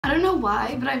I don't know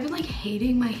why, but I've been like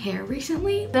hating my hair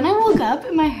recently. Then I woke up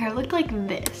and my hair looked like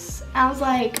this. I was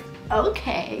like,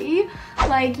 okay,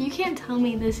 like you can't tell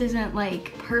me this isn't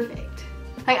like perfect.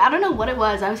 Like, I don't know what it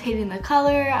was. I was hating the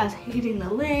color, I was hating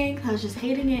the length, I was just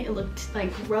hating it. It looked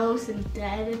like gross and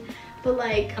dead. But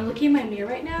like, I'm looking in my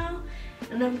mirror right now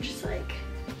and I'm just like,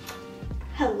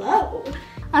 hello.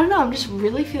 I don't know, I'm just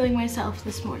really feeling myself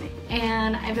this morning.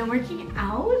 And I've been working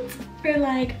out for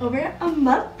like over a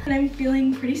month and I'm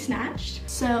feeling pretty snatched.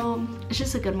 So it's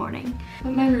just a good morning.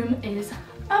 But my room is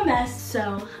a mess,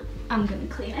 so I'm gonna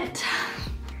clean it.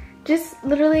 Just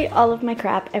literally all of my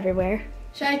crap everywhere.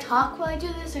 Should I talk while I do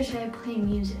this or should I play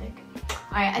music?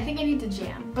 Alright, I think I need to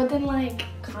jam. But then like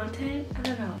content, I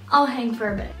don't know. I'll hang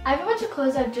for a bit. I have a bunch of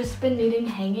clothes I've just been needing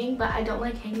hanging, but I don't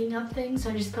like hanging up things, so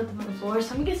I just put them on the floor.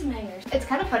 So I'm gonna get some hangers. It's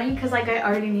kind of funny because like I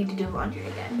already need to do laundry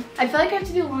again. I feel like I have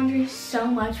to do laundry so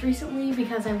much recently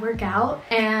because I work out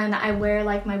and I wear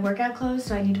like my workout clothes,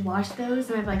 so I need to wash those.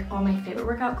 And I have like all my favorite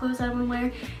workout clothes I want to wear.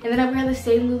 And then I wear the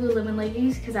same Lululemon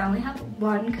leggings because I only have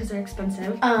one because they're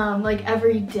expensive. Like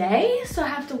every day, so I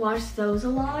have to wash those a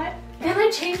lot. And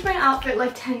I change my outfit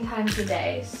like 10 times a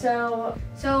day. So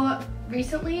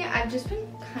recently I've just been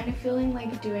kind of feeling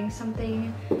like doing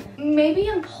something maybe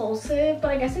impulsive, but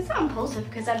I guess it's not impulsive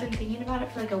because I've been thinking about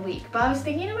it for like a week. But I was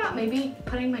thinking about maybe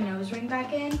putting my nose ring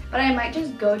back in, but I might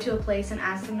just go to a place and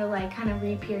ask them to like kind of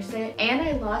re-pierce it. And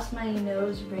I lost my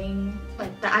nose ring,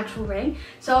 like the actual ring.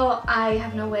 So I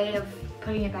have no way of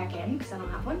putting it back in because I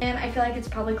don't have one. And I feel like it's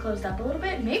probably closed up a little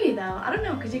bit. Maybe though, I don't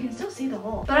know, because you can still see the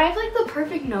hole. But I have like the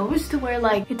perfect nose to where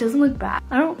like it doesn't look bad.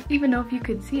 I don't even know if you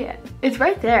could see it. It's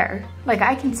right there. Like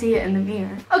I can see it in the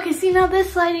mirror. Okay, see now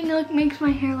this lighting like makes my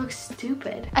hair look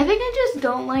stupid. I think I just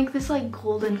don't like this like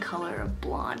golden color of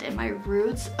blonde in my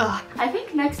roots. Ugh. I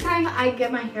think next time I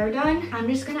get my hair done, I'm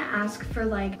just gonna ask for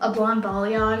like a blonde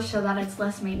balayage so that it's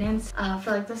less maintenance for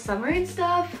like the summer and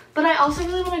stuff. But I also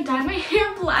really want to dye my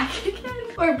hair black again.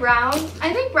 Or brown.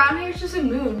 I think brown hair is just a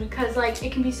mood because like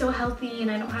it can be so healthy and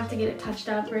I don't have to get it touched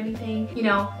up or anything. You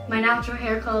know, my natural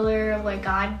hair color of what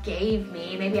God gave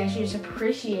me. Maybe I should just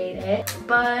appreciate it.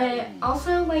 But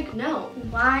also like, no,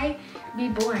 why be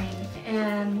boring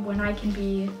and when I can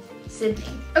be Sydney?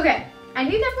 Okay, I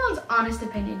need everyone's honest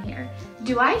opinion here.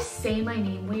 Do I say my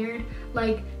name weird?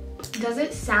 Like, does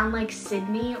it sound like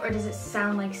Sydney or does it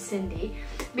sound like Cindy?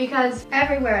 Because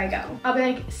everywhere I go, I'll be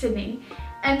like, Sydney.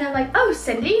 And they're like, oh,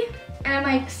 Cindy? And I'm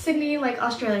like, Sydney, like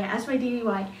Australia,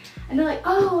 S-Y-D-D-Y. And they're like,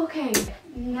 oh, okay.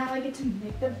 Now I get to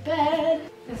make the bed.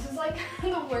 This is like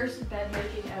the worst bed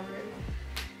making ever.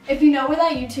 If you know where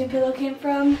that YouTube pillow came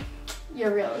from,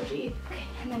 you're a real OG. Okay,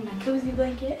 and then my cozy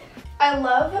blanket. I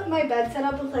love my bed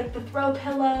setup with like the throw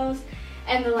pillows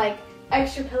and the like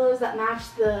extra pillows that match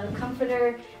the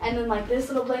comforter and then like this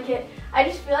little blanket. I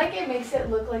just feel like it makes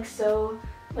it look like so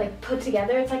like put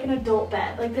together. It's like an adult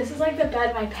bed. Like this is like the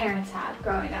bed my parents had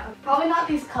growing up. Probably not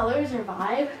these colors or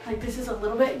vibe. Like this is a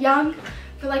little bit young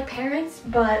for like parents,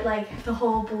 but like the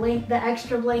whole the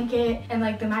extra blanket and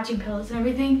like the matching pillows and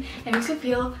everything, it makes it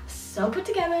feel so put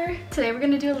together. Today we're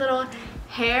gonna do a little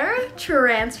hair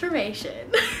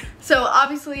transformation. So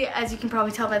obviously, as you can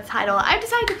probably tell by the title, I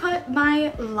decided to put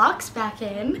my locks back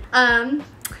in.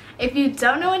 If you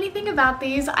don't know anything about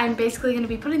these, I'm basically going to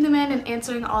be putting them in and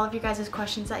answering all of you guys'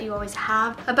 questions that you always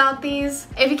have about these.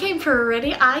 It became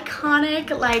pretty iconic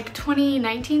like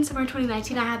 2019, summer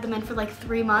 2019. I had them in for like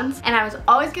 3 months and I was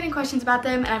always getting questions about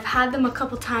them, and I've had them a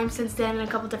couple times since then in a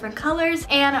couple different colors.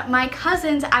 And my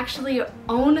cousins actually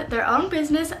own their own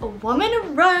business,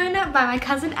 Woman Run, by my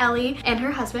cousin Ellie and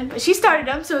her husband, but she started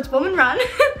them, so it's Woman Run.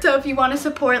 So if you want to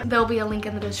support, there'll be a link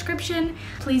in the description.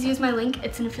 Please use my link,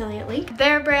 it's an affiliate link.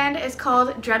 Their brand is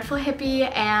called Dreadful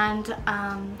Hippie, and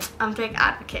I'm a big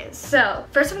advocate. So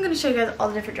first I'm going to show you guys all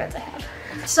the different dreads I have.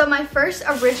 So my first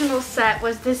original set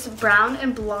was this brown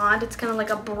and blonde. It's kind of like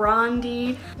a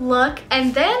blondie look.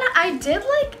 And then I did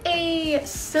like a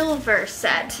silver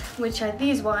set, which are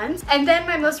these ones. And then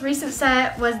my most recent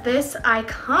set was this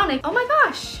iconic, oh my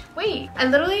gosh, wait, I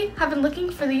literally have been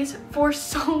looking for these for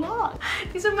so long.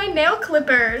 These are my nail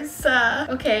clippers.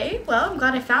 Okay, well, I'm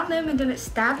glad I found them and didn't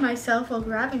stab myself while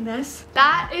grabbing this.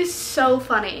 That is so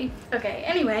funny. Okay,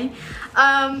 anyway,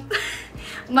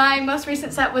 my most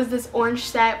recent set was this orange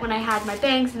set when I had my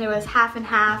bangs, and it was half and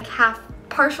half, half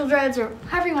partial dreads, or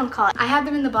however you want to call it. I had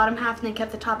them in the bottom half and then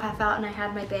kept the top half out, and I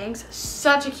had my bangs.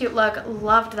 Such a cute look,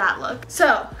 loved that look.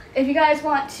 So if you guys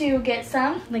want to get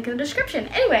some, link in the description.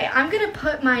 Anyway, I'm gonna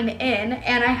put mine in,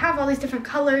 and I have all these different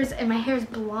colors, and my hair is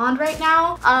blonde right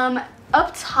now.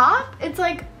 Up top, it's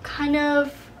like kind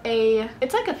of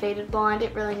it's like a faded blonde.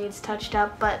 It really needs touched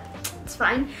up, but it's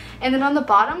fine. And then on the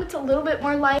bottom, it's a little bit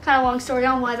more light. Kind of long story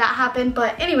on why that happened,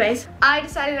 but anyways, I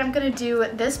decided I'm gonna do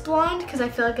this blonde because I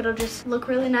feel like it'll just look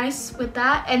really nice with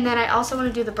that. And then I also want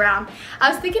to do the brown.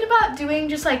 I was thinking about doing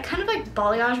just like kind of like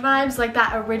balayage vibes, like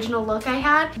that original look I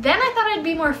had. Then I thought it'd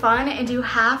be more fun and do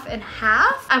half and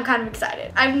half. I'm kind of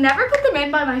excited. I've never put them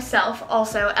in by myself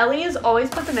also. Ellie has always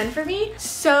put them in for me.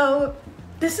 So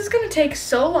this is gonna take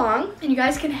so long, and you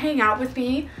guys can hang out with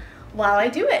me while I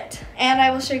do it. And I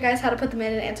will show you guys how to put them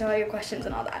in and answer all your questions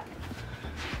and all that.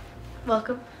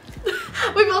 Welcome.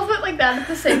 We both went like that at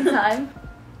the same time.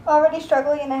 Already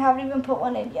struggling and I haven't even put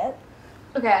one in yet.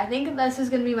 Okay, I think this is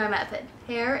gonna be my method.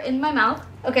 Hair in my mouth.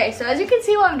 Okay, so as you can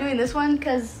see while I'm doing this one,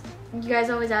 because you guys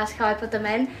always ask how I put them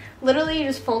in, literally you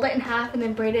just fold it in half and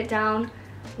then braid it down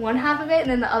one half of it, and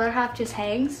then the other half just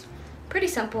hangs. Pretty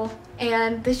simple.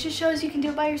 And this just shows you can do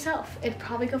it by yourself. It'd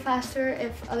probably go faster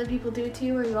if other people do it to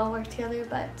you or you all work together,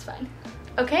 but it's fine.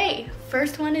 Okay,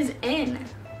 first one is in.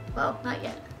 Well, not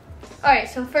yet. All right,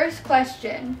 so first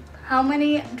question. How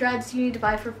many dreads do you need to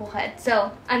buy for full head?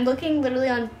 So I'm looking literally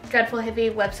on Dreadful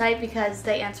Hippie website because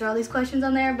they answer all these questions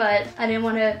on there, but I didn't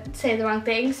want to say the wrong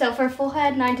thing. So for full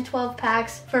head, 9 to 12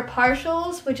 packs. For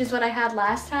partials, which is what I had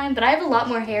last time, but I have a lot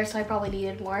more hair, so I probably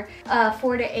needed more,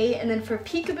 4 to 8. And then for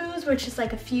peekaboos, which is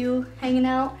like a few hanging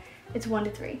out, it's 1 to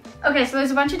 3. Okay, so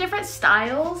there's a bunch of different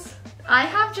styles. I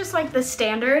have just like the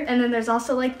standard, and then there's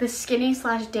also like the skinny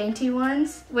slash dainty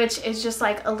ones, which is just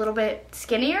like a little bit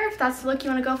skinnier if that's the look you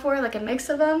want to go for, like a mix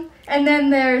of them. And then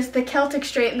there's the Celtic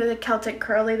straight and the Celtic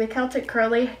curly. The Celtic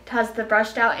curly has the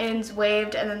brushed out ends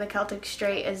waved, and then the Celtic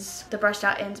straight is the brushed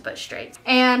out ends but straight.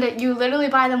 And you literally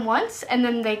buy them once and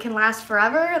then they can last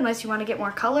forever unless you want to get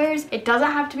more colors. It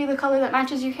doesn't have to be the color that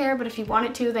matches your hair, but if you want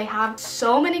it to, they have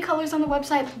so many colors on the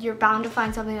website, you're bound to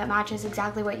find something that matches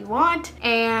exactly what you want.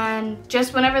 And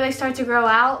just whenever they start to grow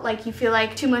out, like you feel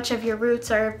like too much of your roots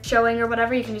are showing or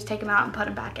whatever, you can just take them out and put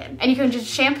them back in. And you can just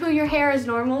shampoo your hair as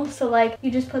normal. So like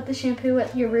you just put the shampoo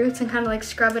at your roots and kind of like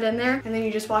scrub it in there, and then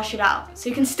you just wash it out. So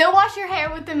you can still wash your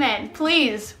hair with them in.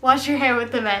 Please wash your hair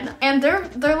with them in. And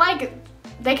they're like,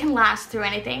 they can last through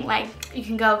anything. Like you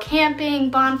can go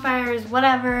camping, bonfires,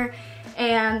 whatever,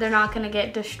 and they're not gonna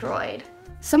get destroyed.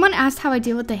 Someone asked how I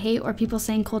deal with the hate or people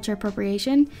saying culture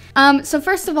appropriation. So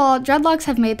first of all, dreadlocks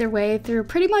have made their way through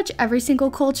pretty much every single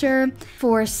culture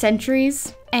for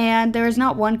centuries. And there is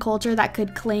not one culture that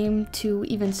could claim to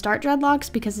even start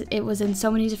dreadlocks because it was in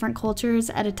so many different cultures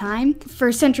at a time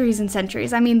for centuries and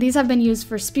centuries. I mean, these have been used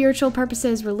for spiritual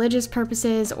purposes, religious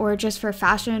purposes, or just for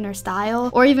fashion or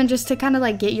style, or even just to kind of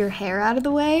like get your hair out of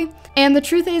the way. And the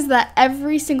truth is that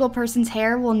every single person's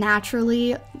hair will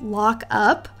naturally lock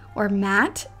up or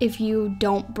matte if you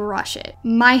don't brush it.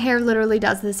 My hair literally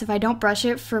does this. If I don't brush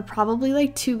it for probably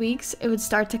like 2 weeks, it would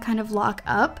start to kind of lock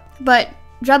up. But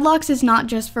dreadlocks is not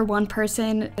just for one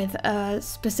person with a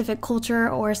specific culture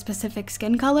or a specific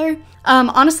skin color.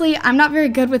 Honestly, I'm not very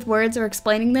good with words or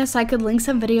explaining this, so I could link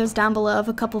some videos down below of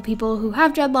a couple people who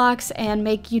have dreadlocks and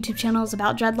make YouTube channels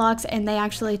about dreadlocks, and they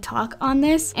actually talk on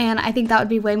this, and I think that would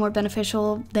be way more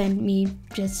beneficial than me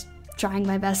just trying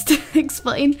my best to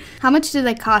explain. How much do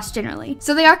they cost generally?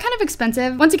 So they are kind of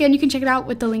expensive. Once again, you can check it out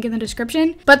with the link in the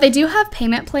description, but they do have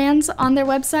payment plans on their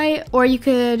website, or you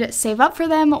could save up for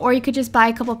them, or you could just buy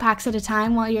a couple packs at a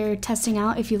time while you're testing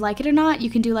out if you like it or not.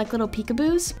 You can do like little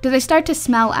peekaboos. Do they start to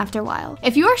smell after a while?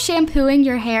 If you are shampooing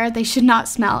your hair, they should not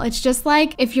smell. It's just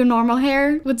like if your normal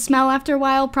hair would smell after a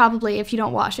while, probably if you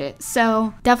don't wash it.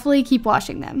 So definitely keep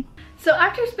washing them. So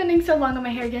after spending so long on my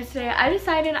hair yesterday, I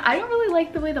decided I don't really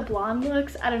like the way the blonde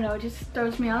looks. I don't know, it just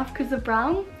throws me off because the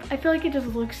brown, I feel like it just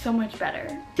looks so much better.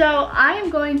 So I am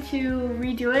going to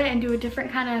redo it and do a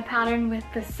different kind of pattern with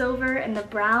the silver and the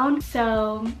brown.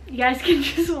 So you guys can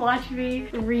just watch me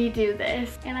redo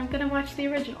this, and I'm gonna watch the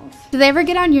originals. Do they ever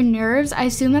get on your nerves? I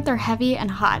assume that they're heavy and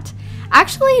hot.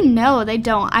 Actually, no, they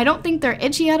don't. I don't think they're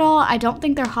itchy at all. I don't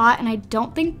think they're hot, and I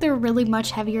don't think they're really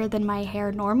much heavier than my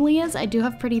hair normally is. I do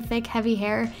have pretty thick, heavy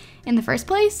hair in the first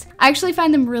place. I actually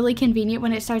find them really convenient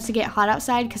when it starts to get hot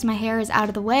outside because my hair is out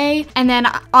of the way. And then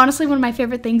honestly, one of my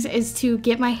favorite things is to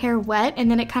get my hair wet, and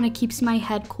then it kind of keeps my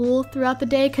head cool throughout the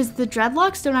day because the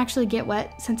dreadlocks don't actually get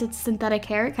wet since it's synthetic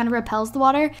hair. It kind of repels the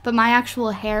water, but my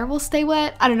actual hair will stay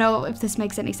wet. I don't know if this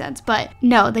makes any sense, but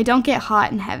no, they don't get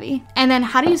hot and heavy. And then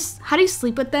how do you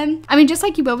sleep with them? I mean, just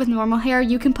like you would with normal hair,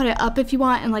 you can put it up if you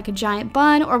want in like a giant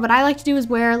bun, or what I like to do is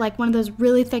wear like one of those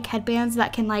really thick headbands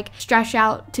that can like stretch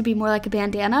out to be be more like a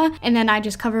bandana, and then I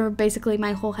just cover basically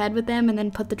my whole head with them and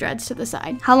then put the dreads to the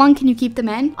side. How long can you keep them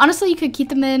in? Honestly, you could keep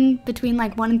them in between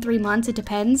like 1 and 3 months. It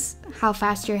depends how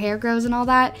fast your hair grows and all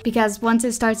that, because once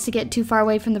it starts to get too far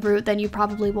away from the root, then you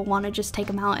probably will want to just take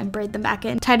them out and braid them back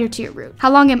in tighter to your root.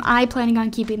 How long am I planning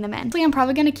on keeping them in? So I'm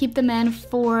probably going to keep them in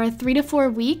for 3 to 4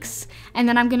 weeks, and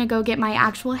then I'm going to go get my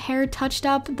actual hair touched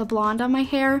up, the blonde on my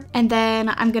hair, and then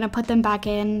I'm going to put them back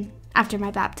in after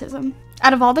my baptism.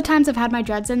 Out of all the times I've had my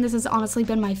dreads in, this has honestly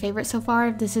been my favorite so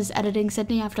far. This is editing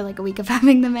Sydney after like a week of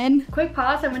having them in. Quick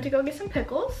pause, I went to go get some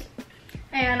pickles.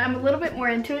 And I'm a little bit more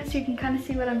into it so you can kind of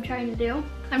see what I'm trying to do.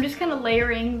 I'm just kind of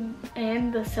layering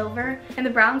in the silver and the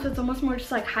brown, so it's almost more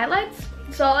just like highlights.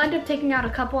 So I'll end up taking out a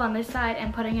couple on this side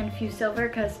and putting in a few silver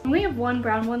because I only have one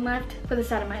brown one left for the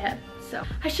side of my head. So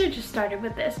I should have just started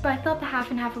with this, but I thought the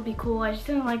half and half would be cool. I just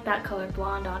didn't like that color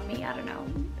blonde on me. I don't know.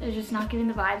 It's just not giving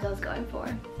the vibes I was going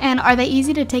for. And are they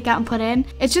easy to take out and put in?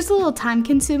 It's just a little time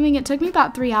consuming. It took me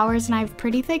about 3 hours, and I have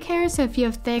pretty thick hair, so if you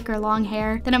have thick or long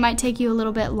hair, then it might take you a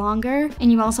little bit longer, and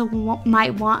you also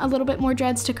might want a little bit more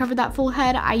dreads to cover that full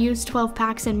head. I used 12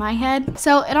 packs in my head,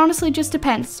 so it honestly just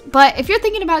depends. But if you're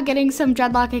thinking about getting some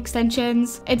dreadlock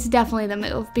extensions, it's definitely the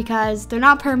move because they're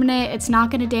not permanent. It's not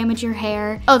going to damage your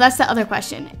hair. Oh, that's the other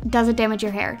question. Does it damage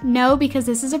your hair? No, because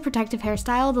this is a protective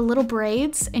hairstyle. The little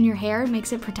braids in your hair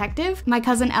makes it protective. My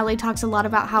cousin Ellie talks a lot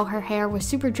about how her hair was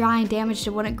super dry and damaged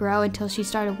and wouldn't grow until she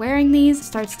started wearing these. It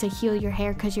starts to heal your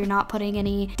hair because you're not putting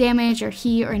any damage or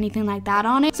heat or anything like that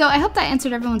on it. So I hope that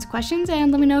answered everyone's questions,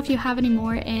 and let me know if you have any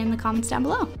more in the comments down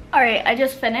below. All right, I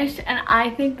just finished and I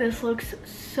think this looks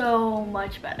so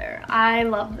much better. I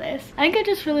love this. I think I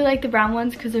just really like the brown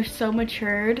ones because they're so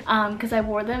matured, because I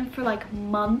wore them for like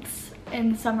months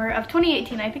in summer of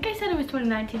 2018. I think I said it was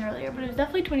 2019 earlier, but it was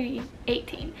definitely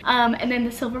 2018. And then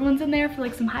the silver ones in there for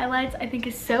like some highlights I think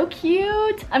is so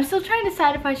cute. I'm still trying to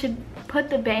decide if I should put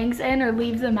the bangs in or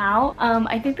leave them out.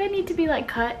 I think they need to be like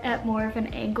cut at more of an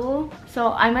angle,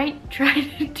 so I might try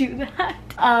to do that.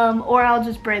 Or I'll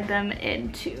just braid them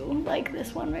into like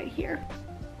this one right here.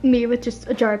 Me with just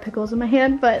a jar of pickles in my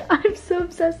hand, but I'm so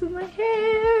obsessed with my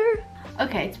hair.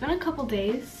 Okay, it's been a couple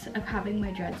days of having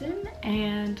my dreads in,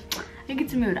 and I think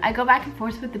it's a mood. I go back and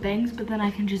forth with the bangs, but then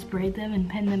I can just braid them and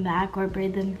pin them back or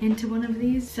braid them into one of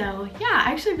these. So yeah,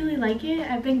 I actually really like it.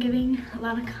 I've been getting a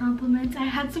lot of compliments. I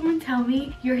had someone tell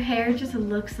me, your hair just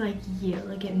looks like you,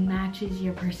 like it matches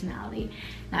your personality.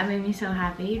 That made me so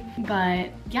happy.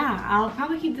 But yeah, I'll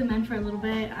probably keep them in for a little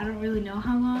bit. I don't really know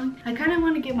how long. I kind of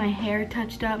want to get my hair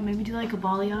touched up, maybe do like a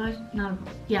balayage, a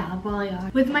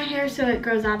balayage with my hair so it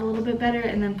grows out a little bit better,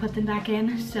 and then put them back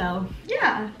in. So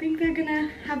yeah, I think they're gonna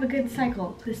have a good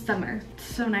cycle this summer. It's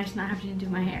so nice not having to do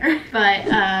my hair. But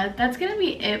that's gonna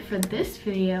be it for this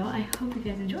video. I hope you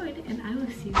guys enjoyed, and I will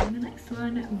see you in the next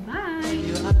one.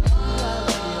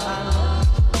 Bye.